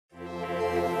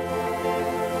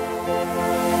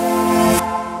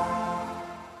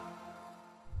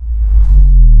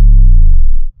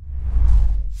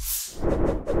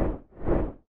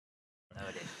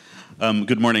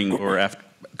Good morning or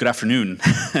good afternoon,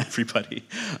 everybody.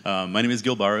 My name is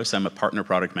Guil Barros. I'm a partner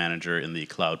product manager in the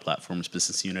Cloud Platforms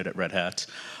Business Unit at Red Hat.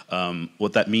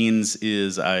 What that means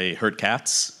is I herd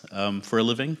cats for a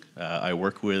living. I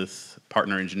work with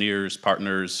partner engineers,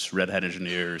 partners, Red Hat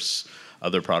engineers,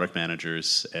 other product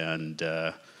managers, and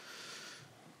I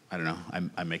don't know,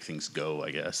 I make things go,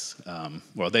 I guess.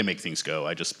 Well, they make things go.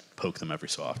 I just poke them every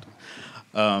so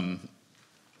often.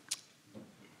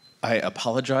 I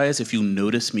apologize if you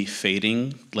notice me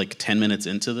fading like 10 minutes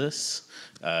into this.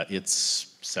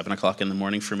 It's 7 o'clock in the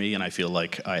morning for me, and I feel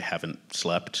like I haven't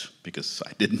slept because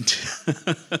I didn't.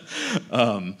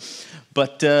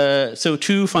 So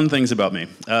 2 fun things about me.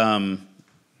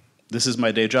 This is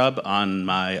my day job. On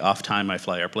my off time, I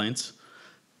fly airplanes.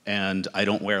 And I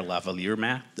don't wear lavalier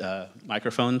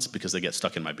microphones because they get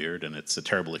stuck in my beard, and it's a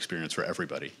terrible experience for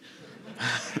everybody.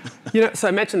 You know, so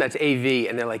I mentioned that to AV,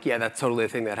 and they're like, yeah, that's totally a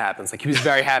thing that happens. Like, he was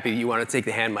very happy you want to take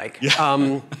the hand mic. Yeah.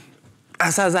 So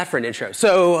how's that for an intro?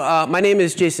 So my name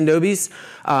is Jason Dobies.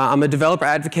 I'm a developer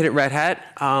advocate at Red Hat.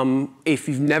 If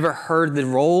you've never heard the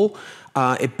role,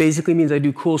 it basically means I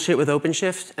do cool shit with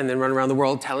OpenShift and then run around the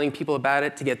world telling people about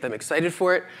it to get them excited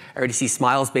for it. I already see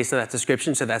smiles based on that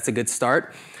description, so that's a good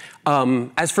start.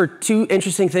 As for 2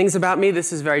 interesting things about me,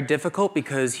 this is very difficult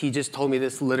because he just told me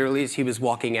this literally as he was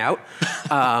walking out.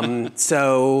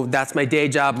 So that's my day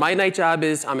job. My night job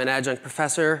is I'm an adjunct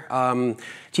professor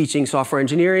teaching software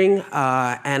engineering.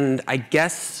 And I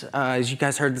guess, as you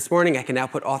guys heard this morning, I can now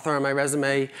put author on my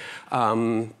resume.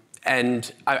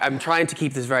 And I'm trying to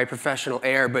keep this very professional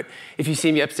air, but if you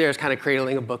see me upstairs kind of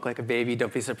cradling a book like a baby,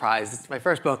 don't be surprised. It's my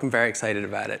first book. I'm very excited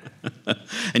about it.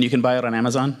 And you can buy it on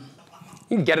Amazon?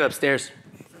 You can get it upstairs.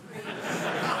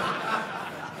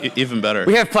 Even better.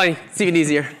 We have plenty. It's even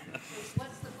easier.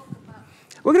 What's the book about?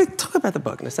 We're going to talk about the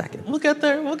book in a second. We'll get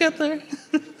there. We'll get there.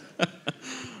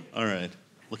 All right.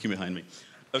 Looking behind me.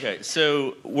 OK,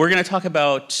 so we're going to talk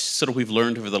about sort of we've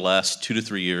learned over the last 2 to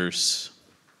 3 years,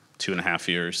 2.5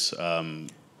 years,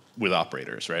 with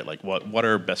operators, right? Like what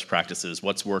are best practices?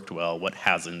 What's worked well? What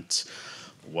hasn't?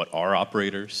 What are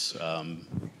operators?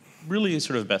 Really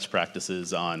sort of best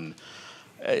practices on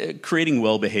creating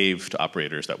well-behaved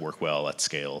operators that work well at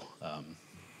scale.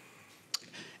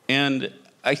 And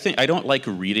I don't like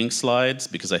reading slides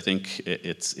because I think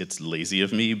it's lazy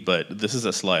of me, but this is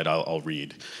a slide I'll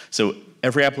read. So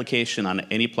every application on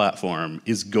any platform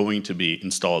is going to be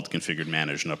installed, configured,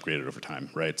 managed, and upgraded over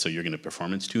time, right? So you're going to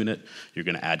performance tune it. You're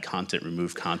going to add content,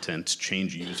 remove content,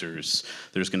 change users.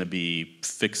 There's going to be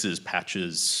fixes,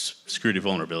 patches, security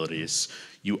vulnerabilities.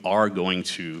 You are going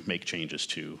to make changes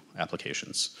to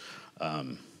applications,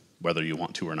 whether you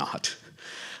want to or not.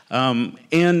 I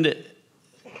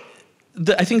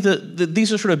think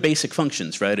these are sort of basic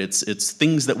functions, right? It's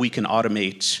things that we can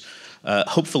automate,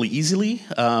 hopefully easily.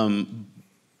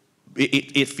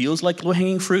 It feels like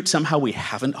low-hanging fruit. Somehow we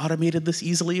haven't automated this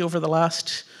easily over the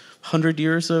last 100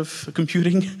 years of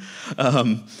computing.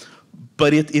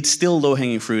 But it's still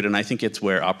low-hanging fruit, and I think it's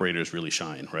where operators really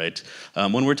shine, right?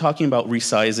 When we're talking about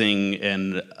resizing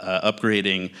and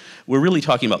upgrading, we're really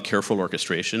talking about careful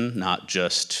orchestration, not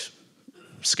just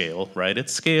scale, right?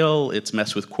 It's scale, it's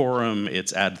mess with quorum,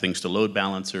 it's add things to load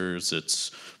balancers, it's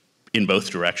in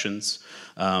both directions.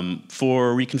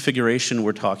 For reconfiguration,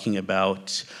 we're talking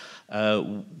about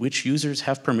which users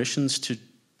have permissions to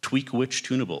tweak which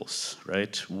tunables,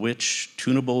 right? Which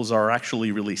tunables are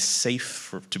actually really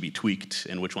safe to be tweaked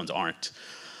and which ones aren't.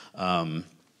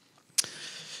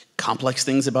 Complex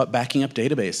things about backing up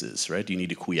databases, right? Do you need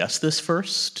to quiesce this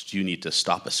first? Do you need to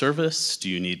stop a service?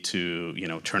 Do you need to,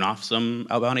 turn off some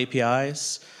outbound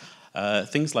APIs?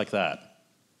 Things like that.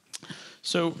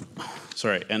 So,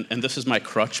 sorry, and this is my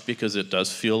crutch because it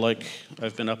does feel like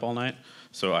I've been up all night.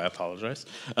 So I apologize.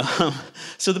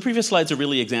 So the previous slides are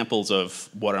really examples of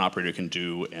what an operator can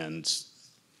do and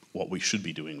what we should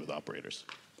be doing with operators.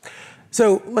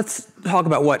 So let's talk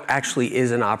about what actually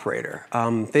is an operator.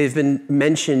 They've been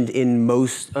mentioned in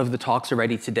most of the talks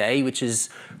already today, which is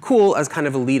cool as kind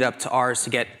of a lead up to ours to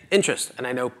get interest. And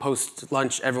I know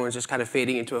post-lunch, everyone's just kind of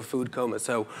fading into a food coma.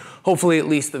 So hopefully at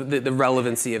least the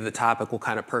relevancy of the topic will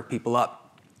kind of perk people up.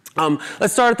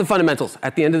 Let's start at the fundamentals.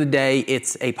 At the end of the day,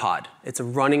 it's a pod. It's a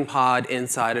running pod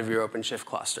inside of your OpenShift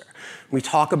cluster. We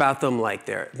talk about them like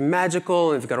they're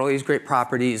magical and they've got all these great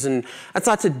properties, and that's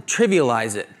not to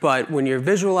trivialize it, but when you're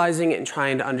visualizing it and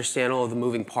trying to understand all of the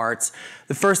moving parts,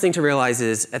 the first thing to realize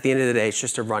is, at the end of the day, it's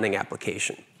just a running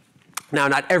application. Now,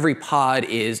 not every pod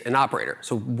is an operator.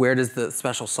 So where does the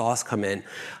special sauce come in?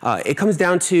 It comes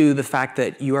down to the fact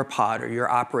that your pod or your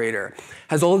operator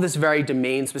has all of this very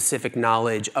domain-specific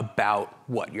knowledge about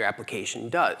what your application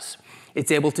does.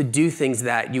 It's able to do things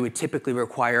that you would typically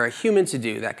require a human to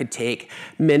do that could take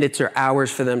minutes or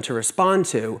hours for them to respond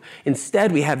to.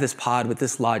 Instead, we have this pod with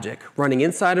this logic running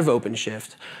inside of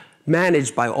OpenShift,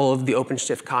 managed by all of the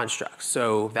OpenShift constructs.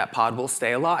 So that pod will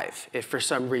stay alive. If for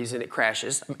some reason it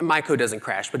crashes, my code doesn't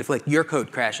crash, but if like your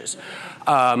code crashes,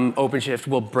 OpenShift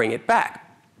will bring it back.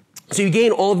 So you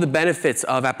gain all of the benefits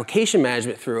of application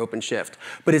management through OpenShift,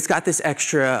 but it's got this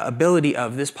extra ability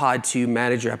of this pod to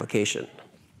manage your application.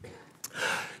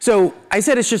 So I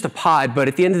said it's just a pod, but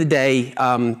at the end of the day,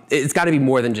 it's got to be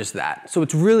more than just that. So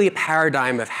it's really a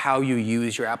paradigm of how you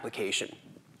use your application.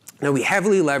 Now, we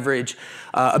heavily leverage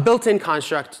a built-in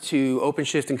construct to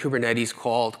OpenShift and Kubernetes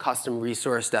called custom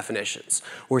resource definitions,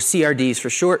 or CRDs for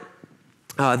short.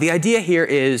 The idea here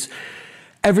is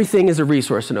everything is a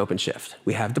resource in OpenShift.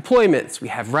 We have deployments, we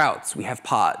have routes, we have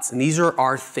pods, and these are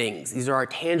our things. These are our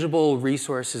tangible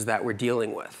resources that we're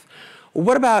dealing with. Well,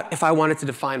 what about if I wanted to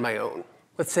define my own?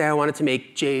 Let's say I wanted to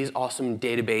make Jay's awesome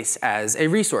database as a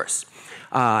resource.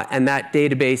 And that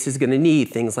database is going to need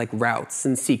things like routes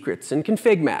and secrets and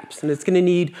config maps. And it's going to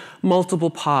need multiple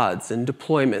pods and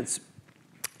deployments.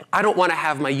 I don't want to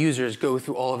have my users go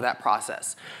through all of that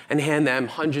process and hand them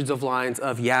hundreds of lines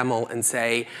of YAML and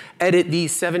say, edit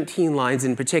these 17 lines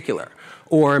in particular,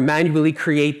 or manually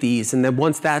create these. And then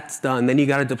once that's done, then you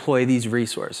got to deploy these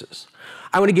resources.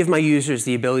 I want to give my users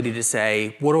the ability to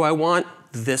say, what do I want?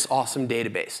 This awesome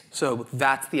database. So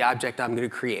that's the object I'm going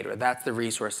to create, or that's the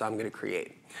resource I'm going to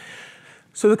create.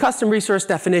 So the custom resource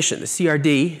definition, the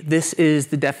CRD, this is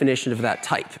the definition of that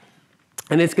type.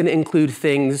 And it's going to include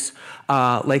things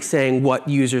like saying what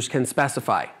users can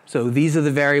specify. So these are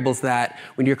the variables that,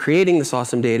 when you're creating this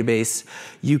awesome database,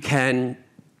 you can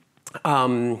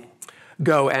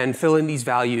go and fill in these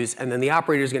values, and then the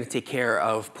operator is going to take care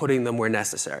of putting them where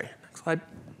necessary. Next slide.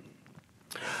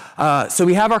 So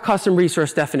we have our custom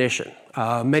resource definition.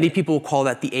 Many people call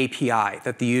that the API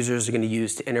that the users are going to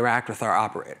use to interact with our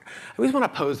operator. I always want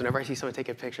to pose whenever I see someone take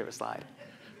a picture of a slide.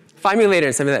 Find me later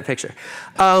and send me that picture.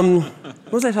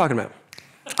 What was I talking about?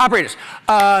 Operators.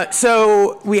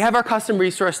 So we have our custom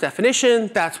resource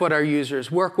definition. That's what our users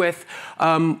work with.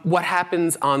 What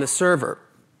happens on the server?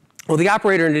 Well, the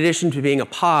operator, in addition to being a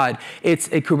pod, it's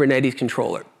a Kubernetes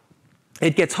controller.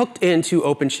 It gets hooked into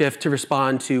OpenShift to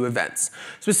respond to events,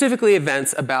 specifically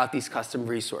events about these custom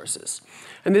resources.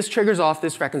 And this triggers off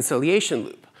this reconciliation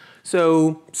loop.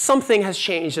 So something has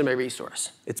changed in my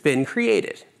resource. It's been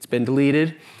created. It's been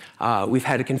deleted. We've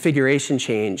had a configuration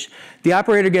change. The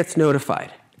operator gets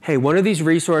notified. Hey, one of these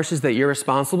resources that you're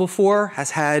responsible for has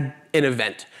had an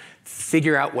event.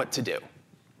 Figure out what to do.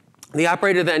 The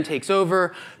operator then takes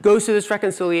over, goes through this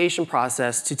reconciliation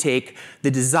process to take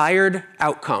the desired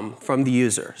outcome from the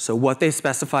user, so what they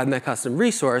specified in that custom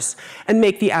resource, and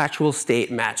make the actual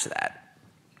state match that.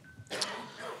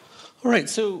 All right,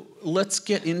 so let's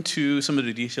get into some of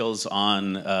the details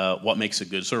on what makes a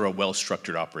good, sort of a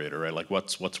well-structured operator, right? Like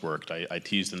what's worked. I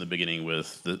teased in the beginning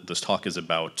with this talk is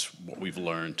about what we've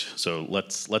learned, so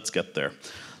let's get there.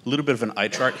 A little bit of an eye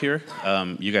chart here.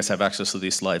 You guys have access to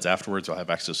these slides afterwards. I'll have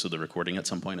access to the recording at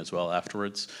some point as well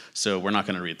afterwards. So we're not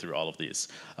going to read through all of these.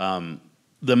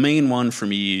 The main one for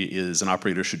me is an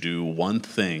operator should do one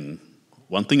thing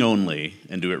only,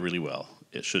 and do it really well.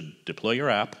 It should deploy your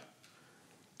app,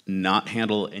 not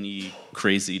handle any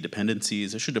crazy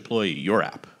dependencies. It should deploy your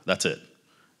app. That's it.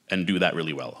 And do that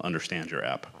really well. Understand your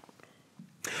app.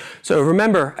 So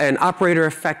remember, an operator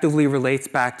effectively relates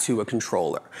back to a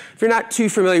controller. If you're not too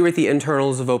familiar with the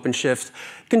internals of OpenShift,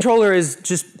 controller is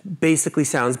just basically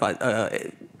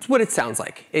it's what it sounds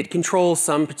like. It controls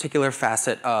some particular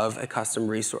facet of a custom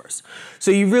resource.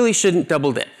 So you really shouldn't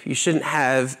double dip. You shouldn't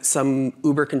have some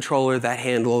Uber controller that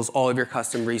handles all of your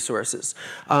custom resources.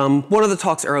 One of the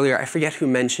talks earlier, I forget who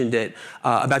mentioned it,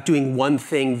 about doing one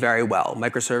thing very well.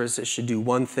 Microservices should do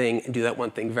one thing and do that one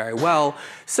thing very well.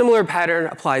 Similar pattern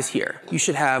applies here. You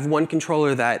should have one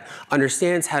controller that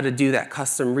understands how to do that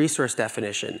custom resource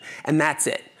definition, and that's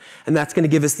it. And that's going to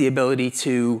give us the ability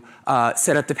to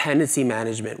set up dependency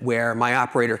management where my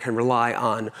operator can rely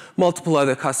on multiple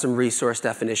other custom resource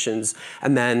definitions,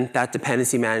 and then that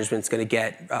dependency management is going to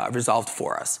get resolved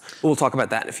for us. We'll talk about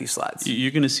that in a few slides.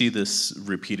 You're going to see this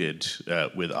repeated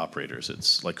with operators.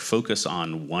 It's like focus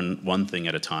on one thing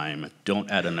at a time.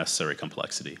 Don't add unnecessary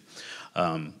complexity.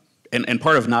 And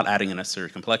part of not adding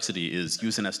unnecessary complexity is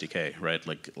use an SDK, right?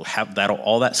 Like have that,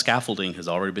 all that scaffolding has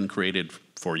already been created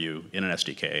for you in an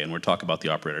SDK, and we'll talk about the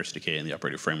operator SDK and the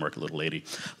operator framework a little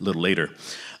later.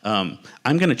 I'm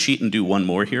going to cheat and do one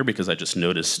more here because I just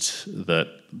noticed that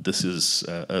this is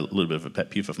a little bit of a pet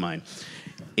peeve of mine.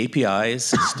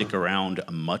 APIs stick around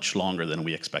much longer than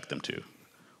we expect them to.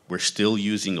 We're still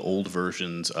using old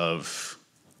versions of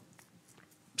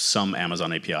some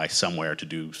Amazon API somewhere to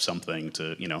do something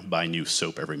to, buy new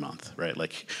soap every month, right?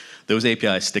 Like, those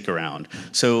APIs stick around.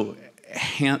 So,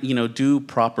 do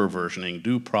proper versioning,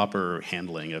 do proper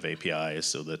handling of APIs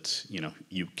so that,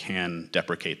 you can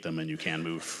deprecate them and you can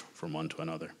move from one to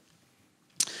another.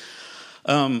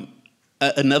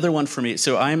 Another one for me,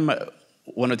 so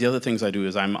one of the other things I do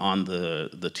is I'm on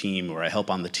the team, or I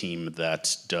help on the team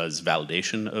that does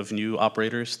validation of new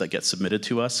operators that get submitted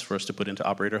to us for us to put into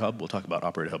Operator Hub. We'll talk about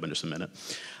Operator Hub in just a minute.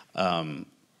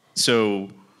 So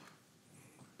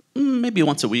maybe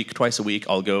once a week, twice a week,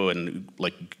 I'll go and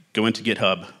go into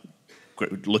GitHub,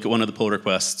 look at one of the pull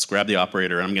requests, grab the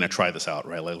operator, and I'm going to try this out,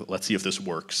 right? Let's see if this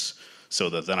works, so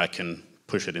that then I can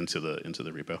push it into the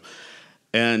repo.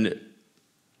 And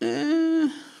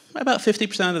about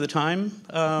 50% of the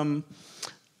time,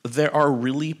 there are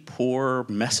really poor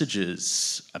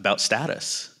messages about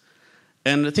status.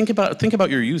 And think about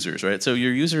your users, right? So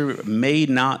your user may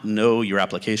not know your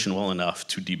application well enough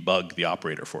to debug the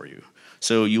operator for you.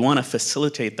 So you want to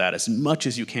facilitate that as much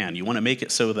as you can. You want to make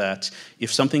it so that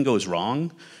if something goes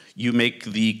wrong, you make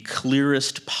the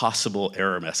clearest possible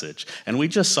error message. And we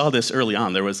just saw this early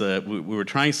on. There was we were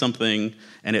trying something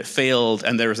and it failed,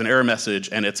 and there was an error message,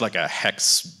 and it's like a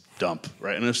hex dump,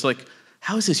 right? And it's like,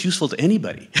 how is this useful to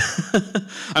anybody?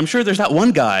 I'm sure there's not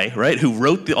one guy, right, who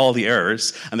wrote all the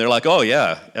errors, and they're like, oh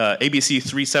yeah, ABC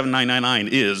 37999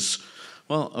 is,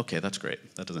 well, okay, that's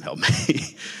great. That doesn't help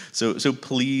me. So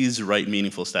please write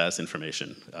meaningful status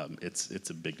information. It's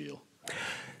a big deal.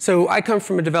 So I come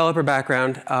from a developer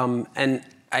background, and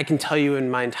I can tell you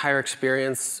in my entire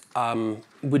experience,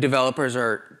 we developers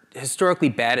are historically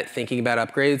bad at thinking about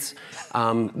upgrades.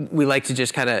 We like to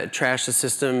just kind of trash the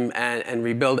system and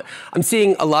rebuild it. I'm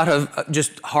seeing a lot of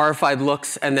just horrified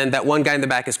looks, and then that one guy in the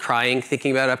back is crying,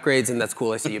 thinking about upgrades, and that's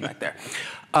cool, I see you back there.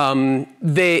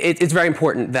 It's very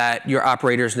important that your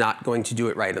operator is not going to do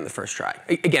it right on the first try.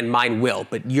 Again, mine will,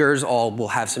 but yours all will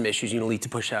have some issues. You'll need to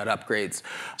push out upgrades.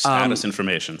 Status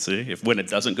information, see? When it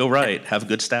doesn't go right, have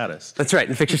good status. That's right,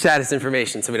 and fix your status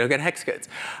information so we don't get hex codes.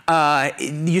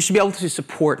 You should be able to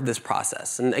support this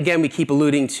process. And again, we keep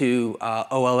alluding to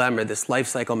OLM, or this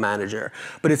lifecycle manager,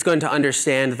 but it's going to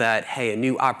understand that, hey, a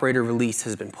new operator release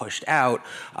has been pushed out.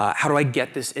 How do I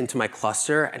get this into my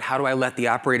cluster, and how do I let the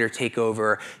operator take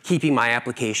over, keeping my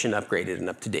application upgraded and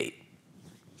up to date?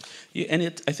 Yeah,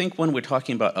 and I think when we're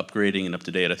talking about upgrading and up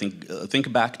to date, I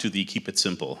think back to the keep it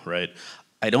simple, right?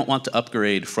 I don't want to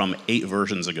upgrade from 8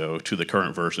 versions ago to the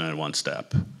current version in one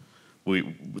step.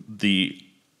 The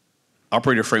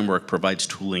operator framework provides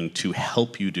tooling to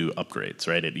help you do upgrades,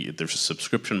 right? There's a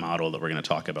subscription model that we're going to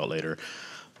talk about later.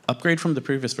 Upgrade from the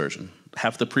previous version.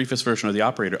 Have the previous version of the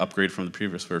operator upgrade from the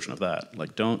previous version of that.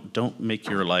 Like, don't make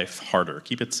your life harder.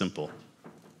 Keep it simple.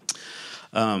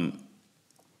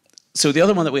 So the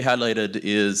other one that we highlighted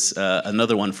is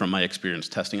another one from my experience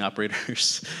testing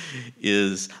operators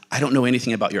is, I don't know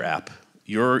anything about your app.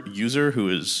 Your user who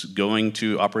is going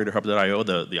to operatorhub.io,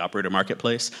 the operator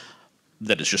marketplace,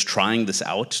 that is just trying this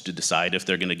out to decide if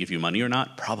they're going to give you money or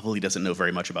not, probably doesn't know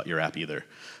very much about your app either.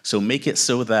 So make it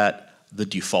so that the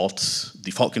default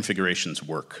configurations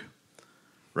work,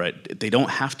 right? They don't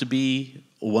have to be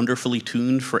wonderfully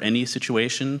tuned for any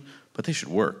situation, but they should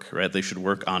work, right? They should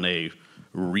work on a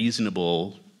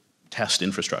reasonable test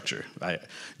infrastructure.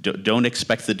 Don't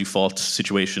expect the default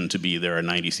situation to be there are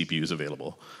 90 CPUs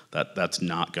available. That's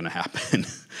not going to happen.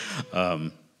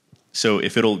 So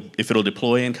if it'll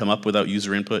deploy and come up without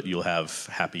user input, you'll have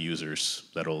happy users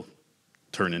that'll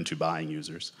turn into buying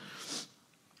users.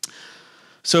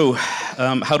 So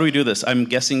how do we do this? I'm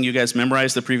guessing you guys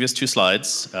memorized the previous 2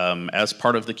 slides. As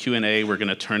part of the Q&A, we're going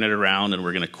to turn it around and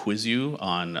we're going to quiz you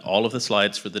on all of the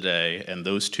slides for the day, and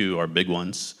those 2 are big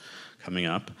ones coming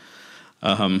up.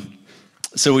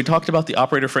 So we talked about the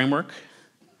operator framework.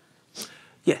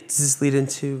 Yeah, does this lead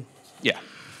into? Yeah.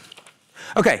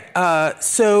 Okay,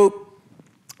 so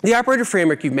the operator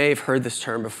framework, you may have heard this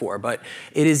term before, but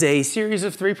it is a series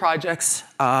of 3 projects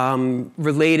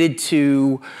related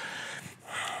to,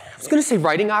 I was going to say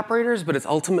writing operators, but it's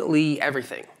ultimately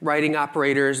everything. Writing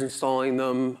operators, installing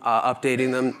them,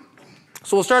 updating them.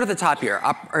 So we'll start at the top here,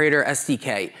 operator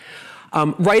SDK.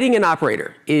 Writing an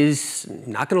operator is,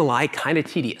 not going to lie, kind of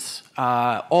tedious.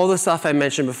 All the stuff I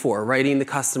mentioned before, writing the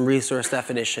custom resource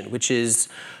definition, which is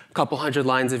a couple hundred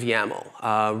lines of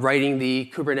YAML, writing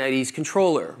the Kubernetes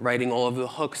controller, writing all of the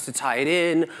hooks to tie it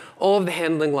in, all of the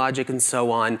handling logic and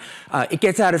so on. It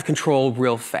gets out of control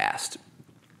real fast.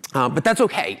 But that's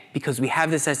okay, because we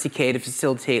have this SDK to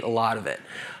facilitate a lot of it.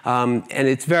 And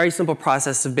it's a very simple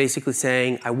process of basically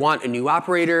saying, I want a new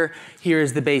operator,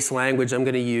 here's the base language I'm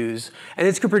going to use, and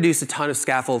it's going to produce a ton of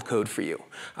scaffold code for you.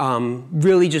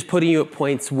 Really just putting you at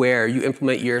points where you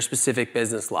implement your specific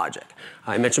business logic.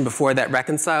 I mentioned before that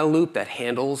reconcile loop that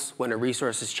handles when a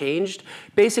resource is changed,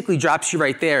 basically drops you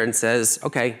right there and says,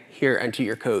 okay, here, enter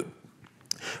your code.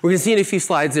 We're going to see in a few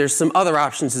slides there's some other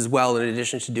options as well in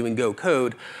addition to doing Go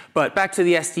code. But back to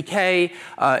the SDK,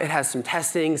 it has some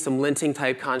testing, some linting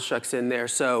type constructs in there.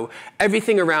 So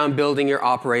everything around building your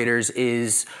operators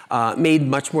is made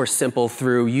much more simple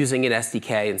through using an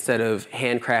SDK instead of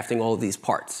handcrafting all of these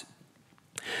parts.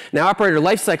 Now, Operator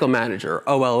Lifecycle Manager,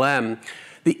 OLM,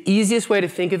 the easiest way to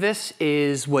think of this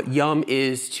is what Yum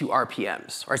is to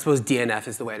RPMs, or I suppose DNF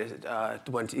is the way to,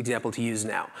 one example to use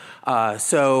now.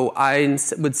 So I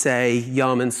would say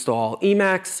Yum install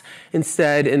Emacs.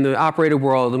 Instead, in the operator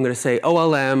world, I'm going to say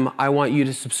OLM, I want you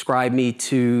to subscribe me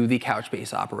to the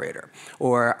Couchbase operator,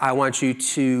 or I want you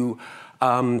to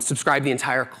subscribe the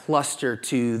entire cluster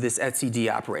to this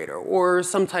etcd operator, or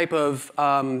some type of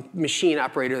machine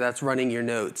operator that's running your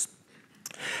nodes.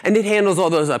 And it handles all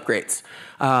those upgrades.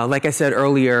 Like I said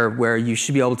earlier, where you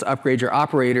should be able to upgrade your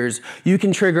operators, you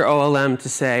can trigger OLM to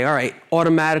say, all right,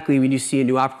 automatically when you see a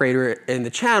new operator in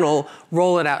the channel,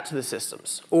 roll it out to the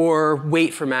systems. Or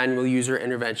wait for manual user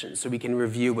intervention so we can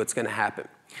review what's going to happen.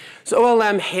 So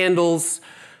OLM handles,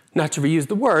 not to reuse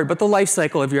the word, but the life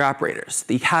cycle of your operators,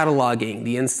 the cataloging,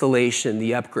 the installation,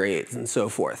 the upgrades, and so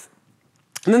forth.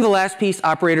 And then the last piece,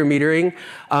 operator metering.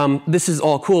 This is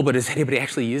all cool, but is anybody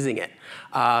actually using it?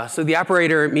 So the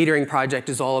operator metering project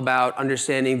is all about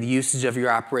understanding the usage of your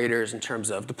operators in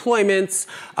terms of deployments,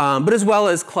 but as well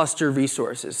as cluster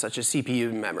resources such as CPU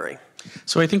and memory.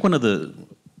 So I think one of the,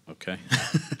 okay.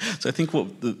 So I think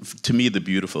to me the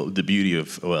beauty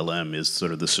of OLM is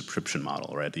sort of the subscription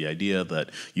model, right? The idea that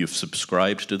you've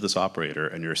subscribed to this operator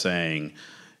and you're saying,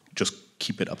 just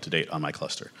keep it up to date on my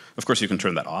cluster. Of course, you can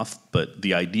turn that off, but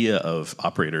the idea of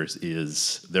operators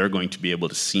is they're going to be able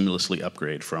to seamlessly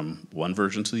upgrade from one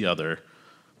version to the other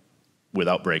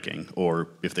without breaking, or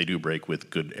if they do break, with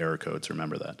good error codes,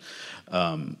 remember that.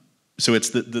 So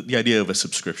it's the idea of a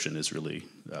subscription is really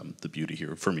the beauty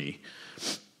here for me.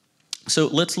 So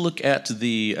let's look at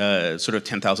the sort of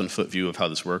 10,000-foot view of how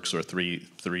this works, or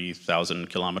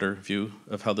 3,000-kilometer view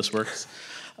of how this works.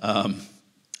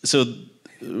 So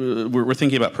we're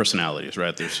thinking about personalities,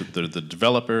 right? There's the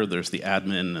developer, there's the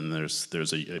admin, and there's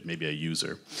maybe a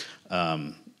user.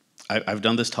 I've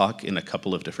done this talk in a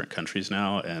couple of different countries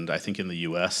now, and I think in the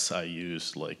US I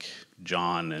used like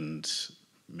John and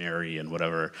Mary and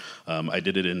whatever. I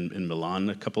did it in Milan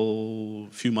a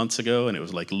few months ago, and it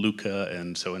was like Luca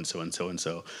and so and so and so and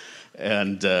so.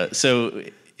 And so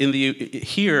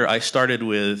here I started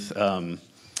with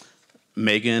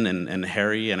Megan and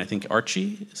Harry, and I think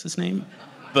Archie is his name.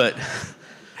 But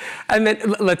and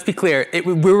then let's be clear,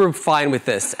 we were fine with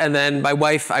this. And then my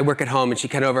wife, I work at home, and she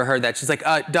kind of overheard that. She's like,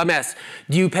 dumbass,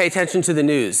 do you pay attention to the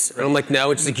news? And I'm like, no.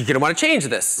 And she's like, you're going to want to change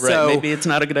this. Right, so maybe it's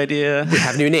not a good idea. We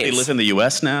have new names. They live in the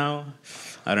US now.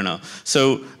 I don't know.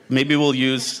 So maybe we'll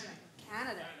use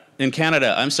Canada. In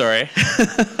Canada, I'm sorry.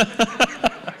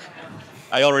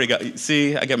 I already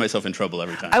see, I get myself in trouble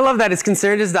every time. I love that. As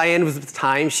concerned as Diane was at the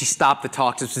time, she stopped the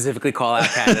talk to specifically call out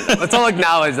Canada. Let's all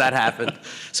acknowledge that happened.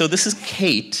 So this is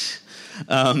Kate.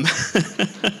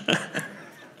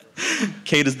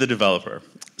 Kate is the developer.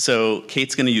 So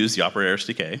Kate's going to use the operator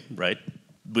SDK, right,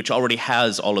 which already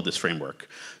has all of this framework.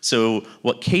 So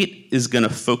what Kate is going to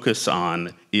focus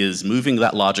on is moving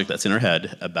that logic that's in her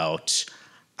head about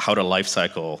how to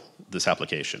lifecycle this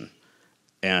application,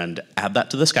 and add that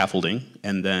to the scaffolding,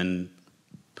 and then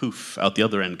poof, out the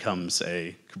other end comes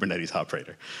a Kubernetes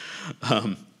operator.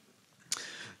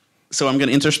 So I'm going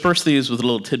to intersperse these with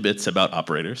little tidbits about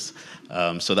operators.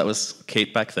 So that was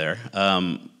Kate back there.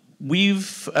 We've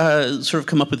sort of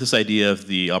come up with this idea of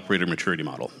the operator maturity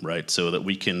model, right? So that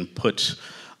we can put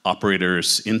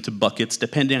operators into buckets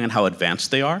depending on how advanced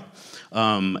they are.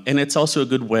 And it's also a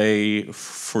good way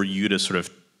for you to sort of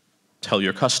tell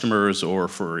your customers, or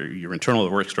for your internal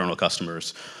or external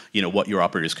customers, what your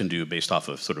operators can do based off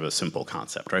of sort of a simple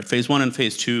concept, right? Phase 1 and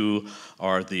phase 2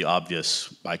 are the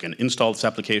obvious. I can install this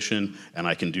application, and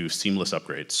I can do seamless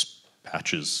upgrades,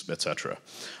 patches, etc.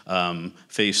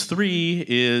 Phase 3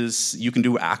 is you can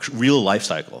do real life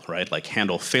cycle, right? Like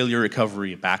handle failure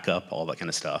recovery, backup, all that kind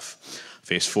of stuff.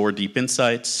 Phase 4, deep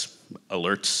insights,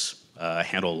 alerts,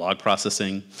 handle log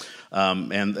processing.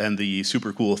 And the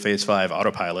super cool phase 5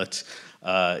 autopilot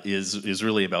is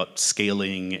really about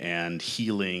scaling and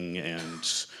healing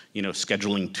and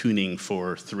scheduling tuning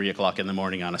for 3 o'clock in the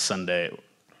morning on a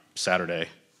Saturday,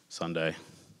 Sunday,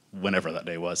 whenever that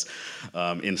day was,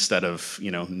 instead of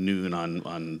noon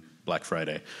on Black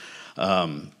Friday.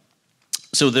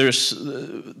 So there's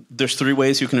 3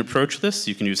 ways you can approach this.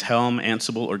 You can use Helm,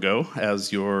 Ansible, or Go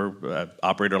as your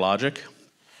operator logic.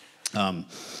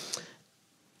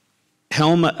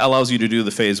 Helm allows you to do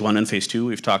the phase 1 and phase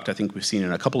 2. I think we've seen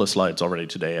in a couple of slides already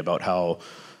today about how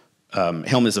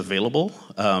Helm is available,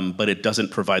 but it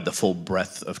doesn't provide the full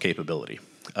breadth of capability.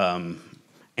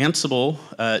 Ansible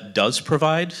does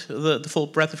provide the full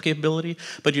breadth of capability,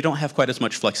 but you don't have quite as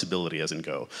much flexibility as in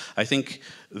Go. I think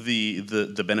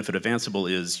the benefit of Ansible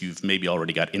is you've maybe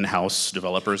already got in-house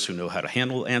developers who know how to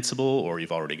handle Ansible, or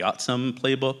you've already got some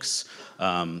playbooks,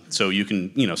 so you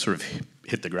can sort of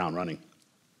hit the ground running.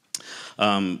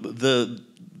 The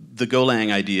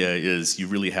Golang idea is you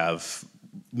really have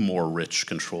more rich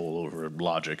control over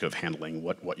logic of handling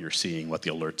what you're seeing, what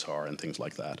the alerts are, and things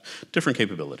like that. Different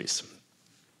capabilities.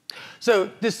 So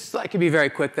this slide can be very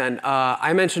quick then.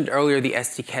 I mentioned earlier the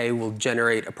SDK will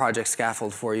generate a project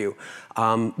scaffold for you,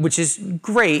 which is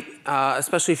great,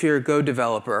 especially if you're a Go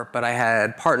developer. But I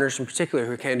had partners in particular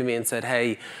who came to me and said,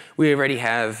 hey, we already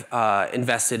have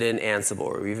invested in Ansible,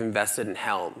 or we've invested in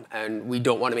Helm, and we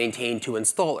don't want to maintain 2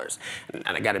 installers.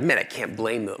 And I got to admit, I can't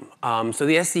blame them. So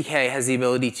the SDK has the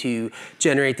ability to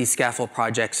generate these scaffold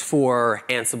projects for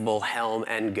Ansible, Helm,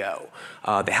 and Go.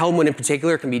 The Helm one in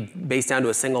particular can be based down to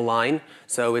a single line.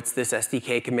 So it's this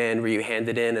SDK command where you hand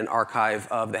it in an archive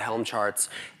of the Helm charts,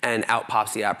 and out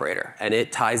pops the operator. And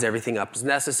it ties everything up as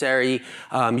necessary.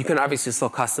 You can obviously still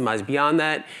customize beyond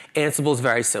that. Ansible is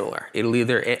very similar. It'll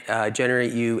either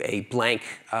generate you a blank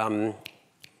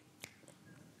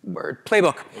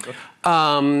playbook.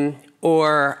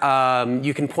 Or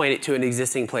you can point it to an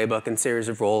existing playbook and series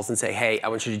of roles and say, hey, I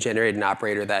want you to generate an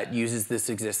operator that uses this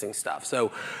existing stuff.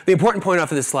 So the important point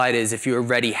off of this slide is if you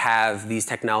already have these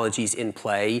technologies in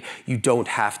play, you don't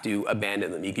have to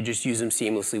abandon them. You can just use them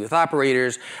seamlessly with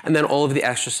operators, and then all of the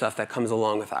extra stuff that comes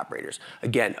along with operators.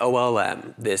 Again,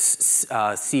 OLM, this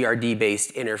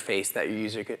CRD-based interface that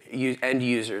your end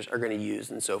users are going to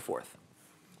use, and so forth.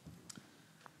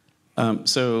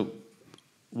 So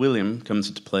William comes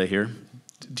into play here.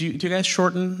 Do you guys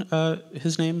shorten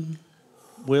his name?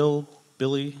 Will,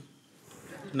 Billy?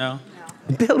 No?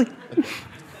 Billy.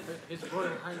 His Royal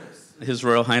Highness. His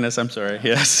Royal Highness, I'm sorry,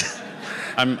 yes.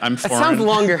 I'm foreign. That sounds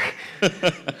longer.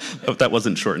 Oh, that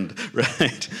wasn't shortened,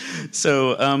 right.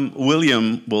 So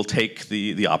William will take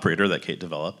the operator that Kate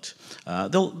developed.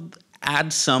 They'll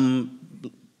add some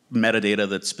metadata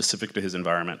that's specific to his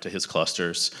environment, to his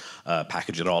clusters,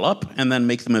 package it all up, and then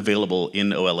make them available in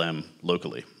OLM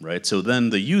locally, right? So then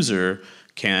the user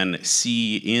can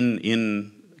see in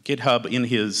GitHub,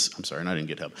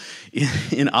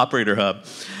 in Operator Hub,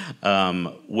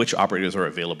 which operators are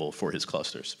available for his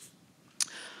clusters.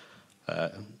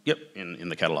 Yep, in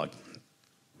the catalog.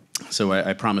 So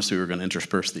I promised we were going to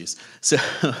intersperse these. So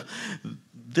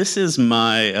this is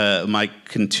my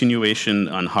continuation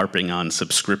on harping on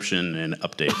subscription and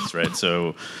updates, right?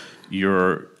 So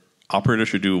your operator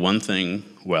should do one thing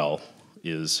well,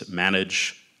 is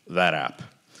manage that app.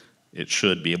 It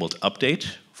should be able to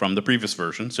update from the previous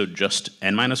version, so just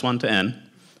n-1 to n,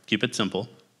 keep it simple.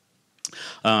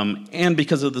 And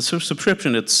because of the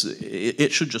subscription,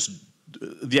 it should just,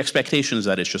 the expectation is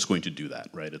that it's just going to do that,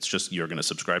 right? It's just you're going to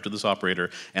subscribe to this operator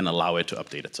and allow it to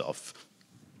update itself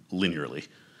linearly.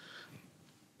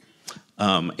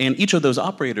 And each of those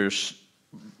operators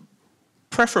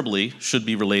preferably should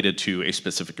be related to a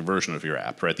specific version of your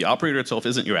app, right? The operator itself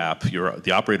isn't your app.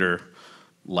 The operator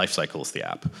lifecycle is the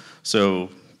app. So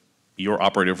your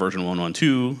operator version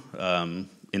 1.1.2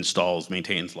 installs,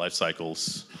 maintains,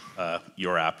 lifecycles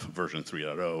your app version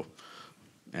 3.0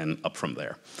 and up from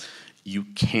there. You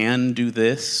can do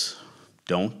this.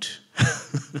 Don't.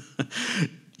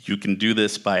 You can do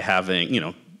this by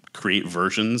having, create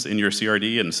versions in your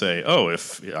CRD and say, oh,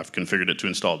 if I've configured it to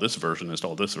install this version,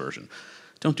 install this version.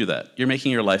 Don't do that. You're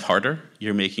making your life harder.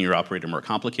 You're making your operator more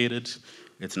complicated.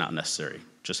 It's not necessary.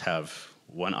 Just have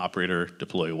one operator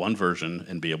deploy one version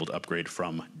and be able to upgrade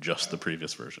from just the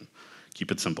previous version.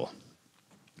 Keep it simple.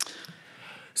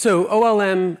 So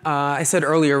OLM, I said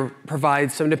earlier,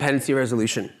 provides some dependency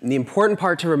resolution. And the important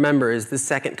part to remember is the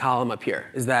second column up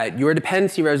here, is that your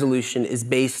dependency resolution is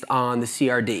based on the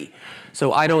CRD.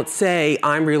 So I don't say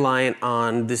I'm reliant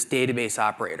on this database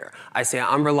operator. I say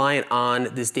I'm reliant on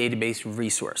this database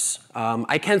resource.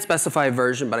 I can specify a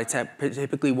version, but I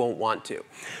typically won't want to.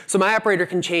 So my operator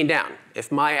can chain down. If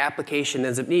my application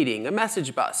ends up needing a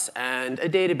message bus and a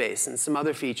database and some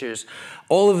other features,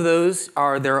 all of those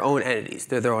are their own entities.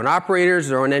 They're their own operators,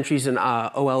 their own entries in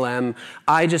OLM.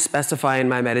 I just specify in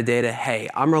my metadata, hey,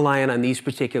 I'm relying on these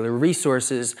particular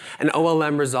resources, and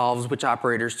OLM resolves which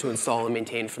operators to install and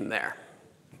maintain from there.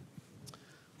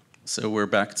 So we're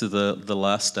back to the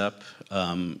last step.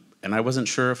 And I wasn't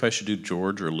sure if I should do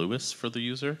George or Lewis for the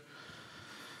user.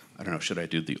 I don't know, should I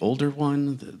do the older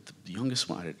one, the youngest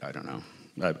one? I don't know.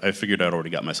 I figured I'd already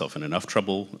got myself in enough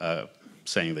trouble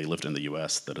saying they lived in the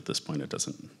US that at this point it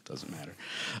doesn't matter.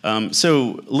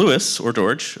 So Lewis, or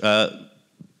George,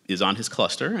 is on his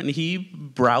cluster, and he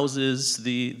browses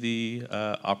the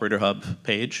Operator Hub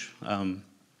page,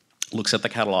 looks at the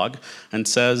catalog, and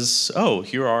says, oh,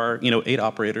 here are 8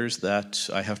 operators that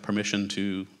I have permission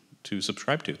to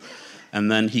subscribe to. And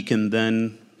then he can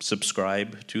then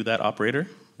subscribe to that operator,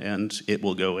 and it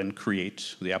will go and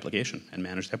create the application and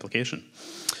manage the application.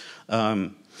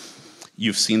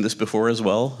 You've seen this before as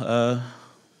well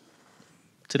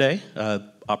today.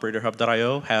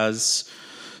 OperatorHub.io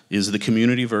is the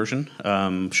community version,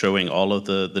 showing all of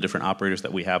the different operators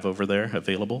that we have over there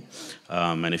available.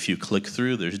 And if you click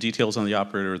through, there's details on the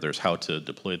operator, there's how to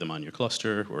deploy them on your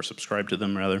cluster, or subscribe to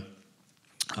them, rather.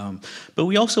 But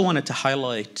we also wanted to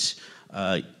highlight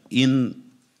in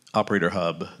Operator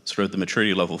Hub sort of the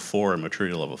maturity level 4 and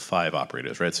maturity level 5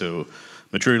 operators, right? So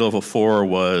maturity level 4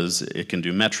 was it can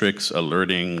do metrics,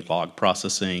 alerting, log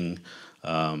processing,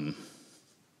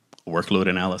 workload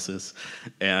analysis,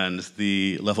 and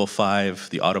the level 5,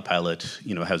 the autopilot,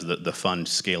 has the fun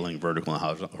scaling, vertical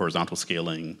and horizontal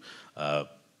scaling,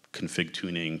 config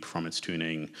tuning, performance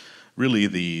tuning, really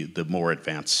the more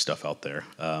advanced stuff out there.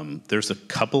 There's a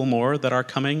couple more that are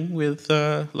coming with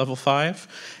level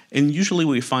 5, and usually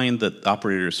we find that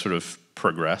operators sort of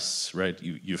progress, right?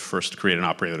 You first create an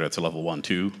operator that's a level 1,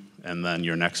 2, and then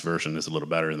your next version is a little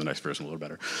better, and the next version a little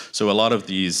better. So a lot of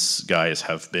these guys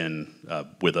have been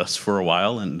with us for a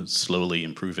while and slowly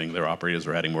improving their operators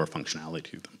or adding more functionality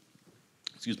to them.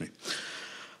 Excuse me.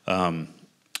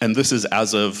 And this is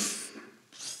as of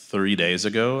 3 days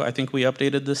ago, I think we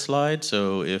updated this slide.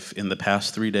 So if in the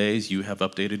past 3 days you have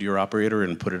updated your operator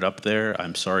and put it up there,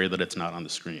 I'm sorry that it's not on the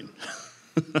screen.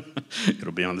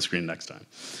 It'll be on the screen next time.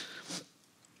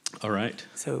 All right.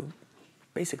 So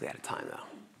basically out of time, though.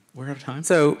 We're out of time?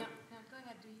 So, no, go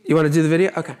ahead, you want to do the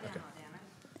video? Okay.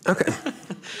 Okay.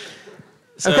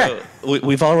 So okay.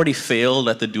 We've already failed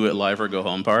at the do it live or go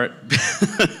home part.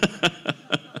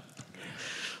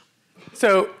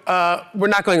 So we're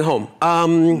not going home.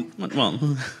 Well,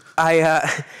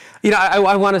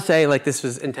 I want to say this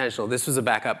was intentional. This was a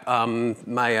backup.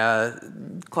 My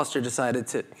cluster decided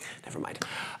to, never mind.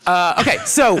 Okay,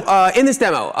 so in this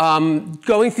demo,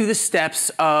 going through the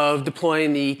steps of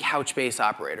deploying the Couchbase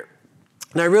operator.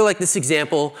 And I really like this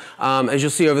example, as you'll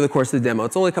see over the course of the demo.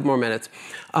 It's only a couple more minutes.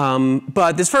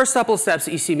 But this first couple of steps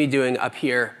that you see me doing up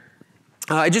here,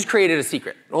 I just created a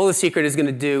secret. All the secret is going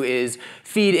to do is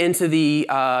feed into the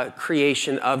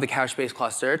creation of the Couchbase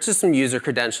cluster. It's just some user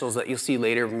credentials that you'll see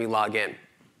later when we log in.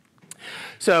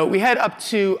 So we head up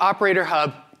to Operator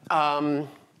Hub.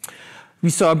 We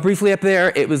saw briefly up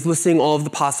there, it was listing all of the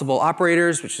possible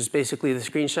operators, which is basically the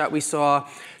screenshot we saw.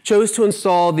 Chose to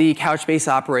install the Couchbase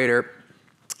operator.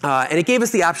 And it gave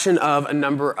us the option of a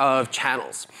number of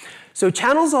channels. So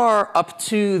channels are up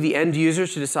to the end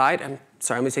users to decide. I'm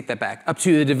sorry, let me take that back. Up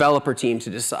to the developer team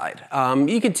to decide.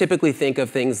 You can typically think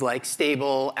of things like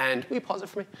stable and, will you pause it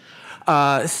for me?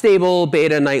 Stable,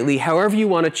 beta, nightly, however you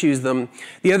want to choose them.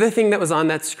 The other thing that was on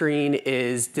that screen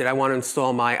is, did I want to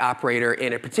install my operator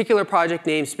in a particular project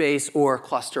namespace or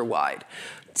cluster-wide?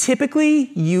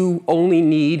 Typically, you only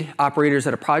need operators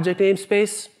at a project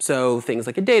namespace, so things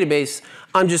like a database.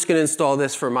 I'm just going to install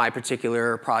this for my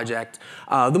particular project.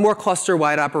 The more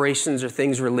cluster-wide operations are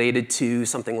things related to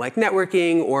something like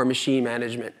networking or machine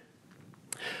management.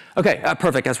 OK,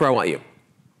 perfect. That's where I want you.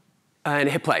 And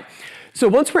hit play. So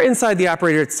once we're inside the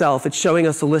operator itself, it's showing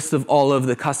us a list of all of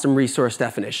the custom resource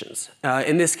definitions.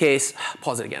 In this case,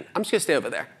 pause it again. I'm just going to stay over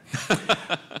there.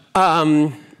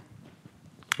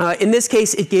 In this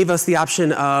case, it gave us the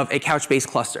option of a Couchbase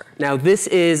cluster. Now, this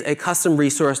is a custom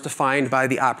resource defined by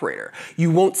the operator.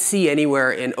 You won't see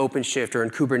anywhere in OpenShift or in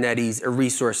Kubernetes a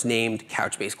resource named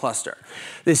Couchbase cluster.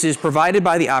 This is provided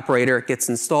by the operator. It gets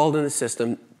installed in the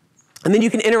system. And then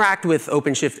you can interact with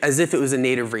OpenShift as if it was a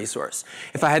native resource.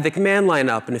 If I had the command line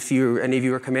up, and if any of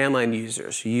you are command line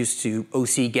users who used to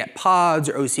OC get pods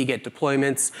or OC get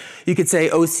deployments, you could say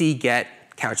OC get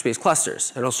Couchbase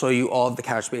clusters, and it'll show you all of the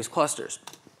Couchbase clusters.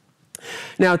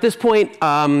 Now at this point,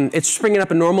 it's springing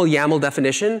up a normal YAML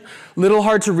definition. Little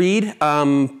hard to read.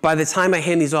 By the time I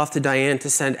hand these off to Diane to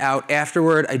send out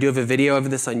afterward, I do have a video of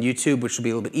this on YouTube, which will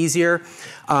be a little bit easier.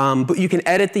 But you can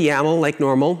edit the YAML like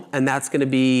normal, and that's going to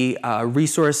be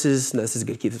resources. No, this is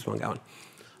good. Keep this one going.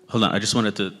 Hold on, I just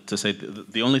wanted to say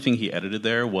the only thing he edited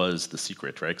there was the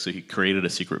secret, right? So he created a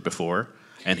secret before,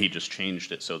 and he just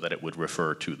changed it so that it would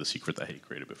refer to the secret that he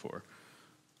created before.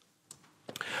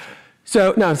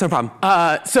 So, no, it's no problem.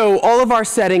 So all of our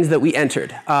settings that we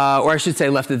entered, or I should say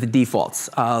left at the defaults,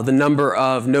 the number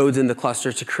of nodes in the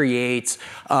cluster to create,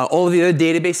 all of the other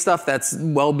database stuff that's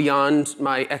well beyond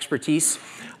my expertise,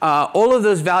 all of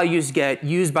those values get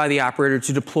used by the operator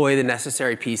to deploy the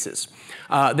necessary pieces.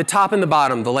 The top and the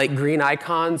bottom, the light green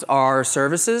icons, are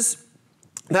services.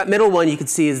 That middle one you can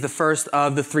see is the first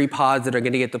of the 3 pods that are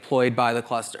going to get deployed by the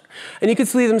cluster. And you can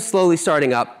see them slowly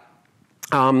starting up.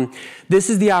 This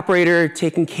is the operator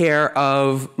taking care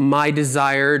of my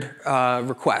desired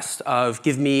request of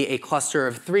give me a cluster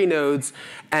of 3 nodes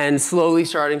and slowly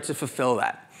starting to fulfill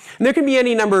that. And there can be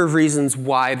any number of reasons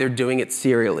why they're doing it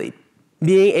serially.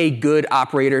 Being a good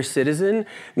operator citizen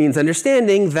means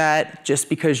understanding that just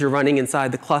because you're running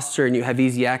inside the cluster and you have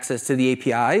easy access to the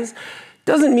APIs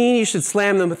doesn't mean you should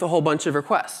slam them with a whole bunch of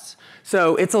requests.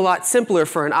 So it's a lot simpler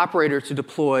for an operator to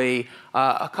deploy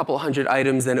a couple hundred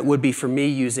items than it would be for me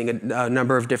using a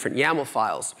number of different YAML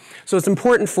files. So it's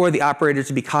important for the operator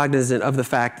to be cognizant of the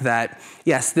fact that,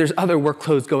 yes, there's other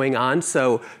workloads going on,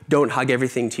 so don't hug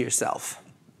everything to yourself.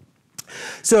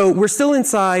 So we're still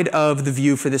inside of the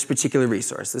view for this particular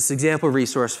resource, this example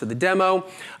resource for the demo.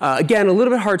 Again, a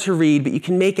little bit hard to read, but you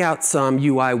can make out some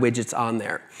UI widgets on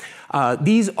there.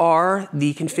 These are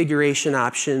the configuration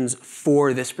options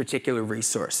for this particular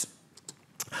resource.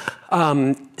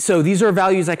 So these are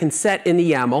values I can set in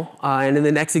the YAML, and in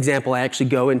the next example, I actually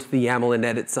go into the YAML and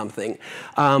edit something.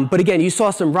 But again, you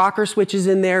saw some rocker switches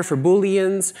in there for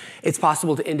Booleans. It's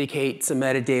possible to indicate some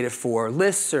metadata for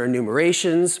lists or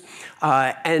enumerations,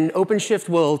 and OpenShift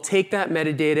will take that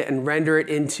metadata and render it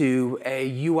into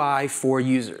a UI for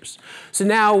users. So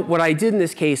now what I did in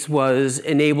this case was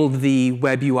enabled the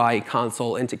web UI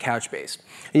console into Couchbase.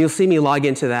 And you'll see me log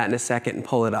into that in a second and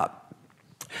pull it up.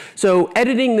 So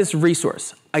editing this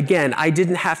resource, again, I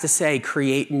didn't have to say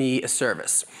create me a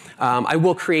service. I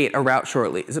will create a route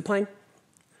shortly. Is it playing?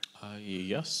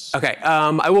 Yes. OK,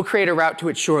 I will create a route to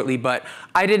it shortly, but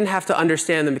I didn't have to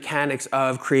understand the mechanics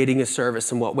of creating a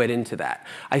service and what went into that.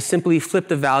 I simply flipped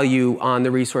the value on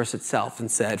the resource itself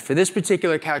and said, for this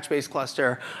particular Couchbase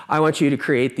cluster, I want you to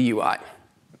create the UI.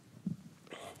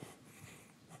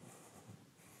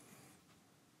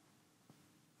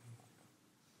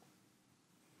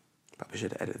 Probably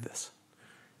should have edited this.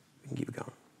 We can keep it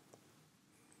going.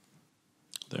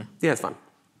 There? Yeah, it's fine.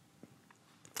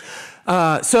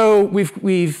 So we've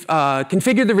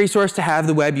configured the resource to have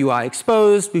the web UI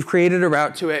exposed. We've created a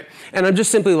route to it. And I'm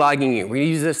just simply logging in. We're going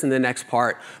to use this in the next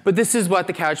part. But this is what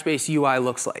the Couchbase UI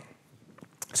looks like.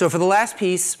 So for the last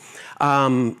piece,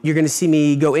 you're going to see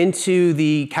me go into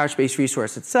the Couchbase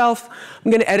resource itself.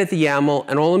 I'm going to edit the YAML.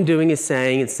 And all I'm doing is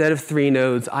saying, instead of 3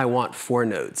 nodes, I want 4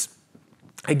 nodes.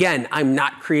 Again, I'm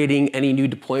not creating any new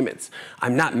deployments.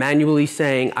 I'm not manually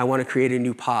saying I want to create a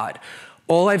new pod.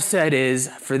 All I've said is,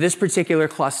 for this particular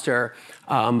cluster,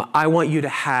 I want you to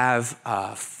have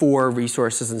 4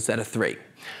 resources instead of 3.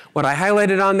 What I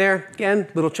highlighted on there, again,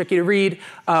 a little tricky to read,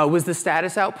 was the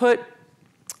status output.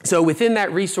 So within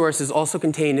that resource is also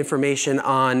contained information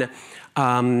on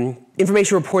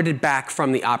information reported back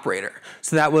from the operator.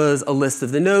 So that was a list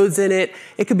of the nodes in it.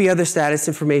 It could be other status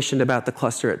information about the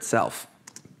cluster itself.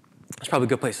 It's probably a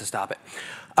good place to stop it.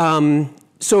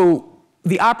 So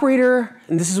the operator,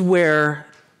 and this is where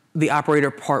the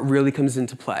operator part really comes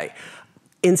into play.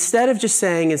 Instead of just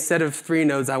saying, instead of 3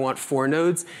 nodes, I want 4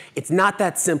 nodes, it's not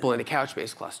that simple in a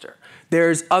Couchbase cluster.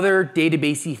 There's other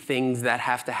databasey things that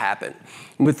have to happen.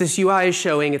 And what this UI is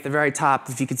showing at the very top,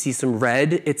 if you can see some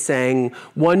red, it's saying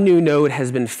 1 new node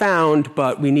has been found,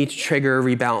 but we need to trigger a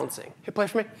rebalancing. Hit play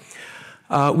for me.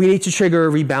 We need to trigger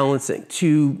a rebalancing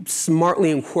to smartly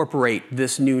incorporate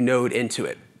this new node into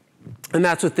it. And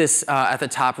that's what this at the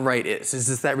top right is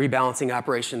this that rebalancing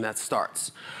operation that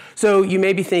starts. So you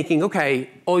may be thinking, OK,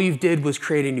 all you did was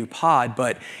create a new pod,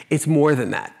 but it's more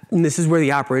than that. and this is where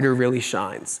the operator really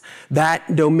shines.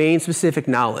 That domain-specific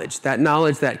knowledge, that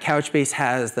knowledge that Couchbase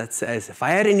has that says, if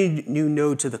I add a new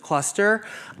node to the cluster,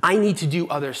 I need to do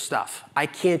other stuff. I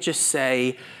can't just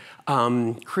say,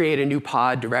 create a new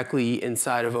pod directly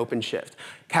inside of OpenShift.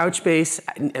 Couchbase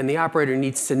and the operator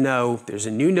needs to know there's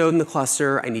a new node in the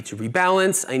cluster, I need to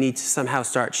rebalance, I need to somehow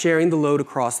start sharing the load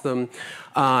across them.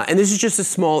 And this is just a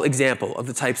small example of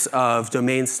the types of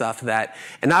domain stuff that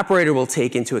an operator will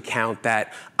take into account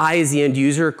that I, as the end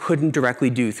user, couldn't directly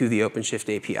do through the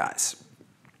OpenShift APIs.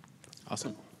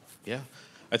 Awesome. Yeah,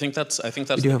 I think that's the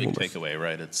big takeaway,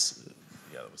 right? It's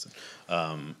that was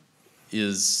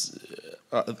it.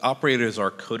 Operators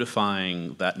are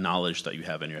codifying that knowledge that you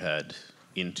have in your head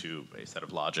into a set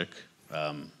of logic,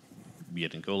 be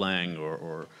it in Golang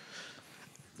or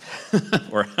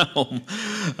or Helm.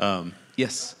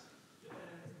 Yes.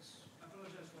 I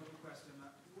apologize for the question.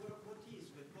 What is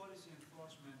the policy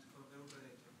enforcement for the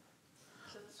operator?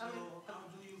 So how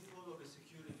do you follow the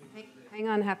security? Hang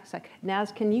on half a sec.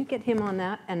 Naz, can you get him on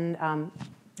that? And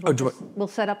we'll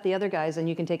set up the other guys, and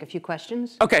you can take a few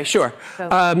questions. OK, sure. So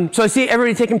I see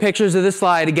everybody taking pictures of this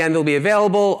slide. Again, they'll be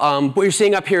available. What you're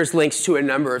seeing up here is links to a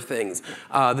number of things.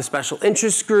 The special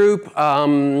interest group,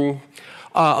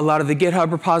 a lot of the GitHub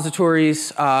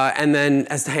repositories, and then,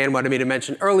 as Dayan wanted me to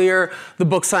mention earlier, the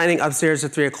book signing upstairs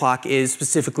at 3 o'clock is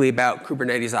specifically about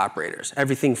Kubernetes operators.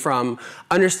 Everything from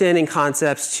understanding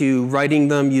concepts to writing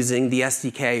them using the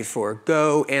SDK for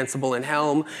Go, Ansible, and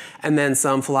Helm, and then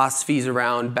some philosophies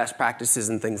around best practices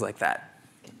and things like that.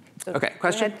 So OK,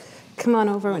 question? Come on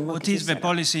over. And what is the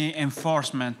policy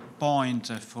enforcement point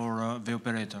for the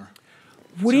operator?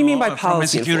 What do you mean by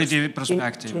policy from a security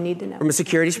perspective? Do you need to know? From a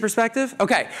security perspective?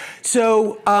 OK.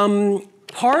 So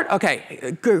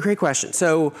great question.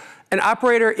 So an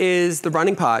operator is the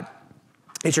running pod.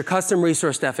 It's your custom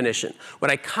resource definition. What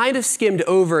I kind of skimmed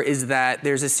over is that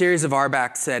there's a series of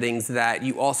RBAC settings that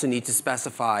you also need to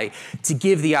specify to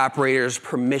give the operators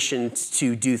permission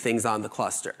to do things on the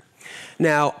cluster.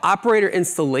 Now, operator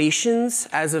installations,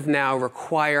 as of now,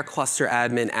 require cluster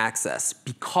admin access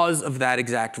because of that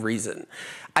exact reason.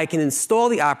 I can install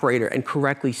the operator and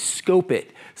correctly scope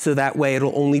it so that way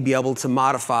it'll only be able to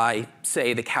modify,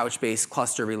 say, the Couchbase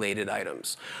cluster-related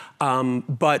items.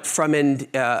 But from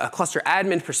a cluster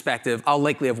admin perspective, I'll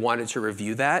likely have wanted to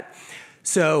review that.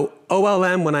 So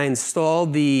OLM, when I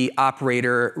installed the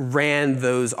operator, ran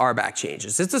those RBAC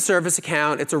changes. It's a service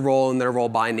account, it's a role, and then a role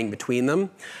binding between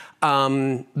them.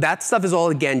 That stuff is all,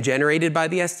 again, generated by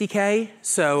the SDK.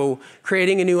 So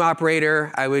creating a new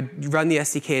operator, I would run the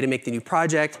SDK to make the new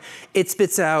project. It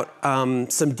spits out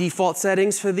some default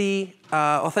settings for the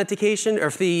authentication,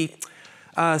 or for the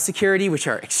security, which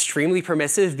are extremely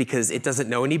permissive because it doesn't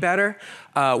know any better.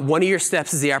 One of your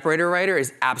steps as the operator writer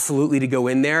is absolutely to go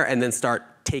in there and then start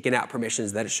taking out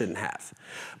permissions that it shouldn't have.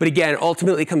 But again,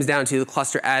 ultimately it comes down to the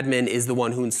cluster admin is the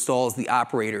one who installs the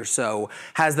operator, so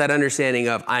has that understanding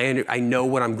of I know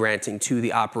what I'm granting to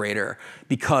the operator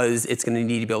because it's going to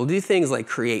need to be able to do things like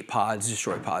create pods,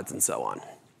 destroy pods, and so on. So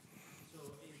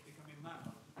it's becoming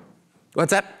manual.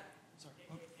 What's that?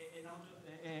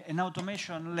 An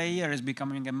automation layer is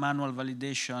becoming a manual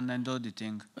validation and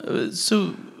auditing.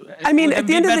 So, I mean, at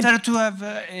the end of the day, better to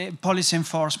have policy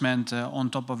enforcement on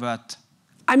top of that.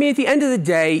 I mean, at the end of the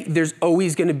day, there's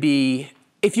always going to be,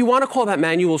 if you want to call that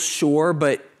manual, sure,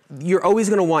 but you're always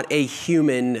going to want a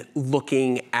human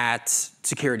looking at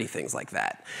security things like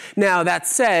that. Now, that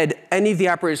said, any of the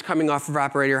operators coming off of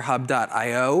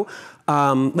operatorhub.io,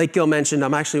 like Gil mentioned,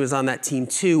 I actually was on that team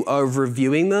too of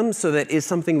reviewing them, so that is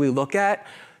something we look at.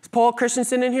 Is Paul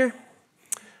Christensen in here?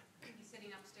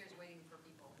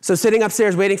 So sitting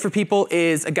upstairs waiting for people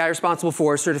is a guy responsible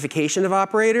for certification of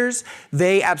operators.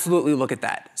 They absolutely look at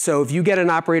that. So if you get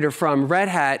an operator from Red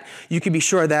Hat, you can be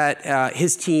sure that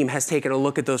his team has taken a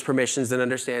look at those permissions and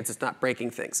understands it's not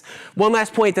breaking things. One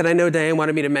last point that I know Dayan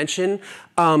wanted me to mention.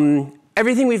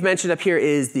 Everything we've mentioned up here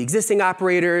is the existing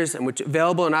operators and which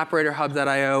available in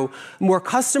operatorhub.io, more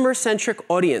customer-centric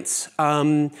audience.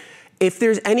 If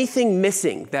there's anything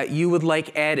missing that you would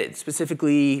like added,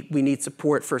 specifically we need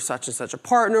support for such and such a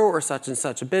partner or such and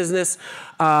such a business.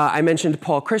 I mentioned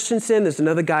Paul Christensen. There's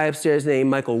another guy upstairs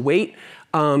named Michael Waite.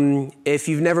 If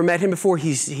you've never met him before,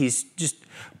 he's just,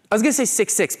 I was going to say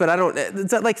 6'6", but I don't,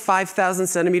 it's at like 5,000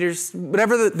 centimeters,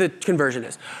 whatever the conversion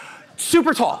is.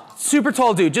 Super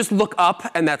tall dude. Just look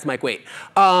up, and that's Mike Waite.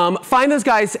 Find those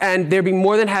guys, and they'll be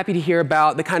more than happy to hear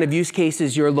about the kind of use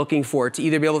cases you're looking for to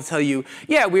either be able to tell you,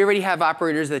 yeah, we already have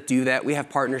operators that do that. We have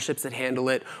partnerships that handle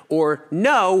it. Or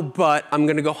no, but I'm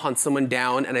going to go hunt someone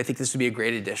down, and I think this would be a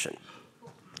great addition.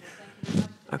 Cool. Well, thank you very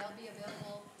much. Okay. They'll be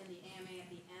available in the AMA at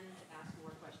the end to ask more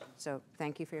questions. So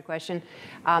thank you for your question.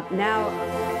 Now.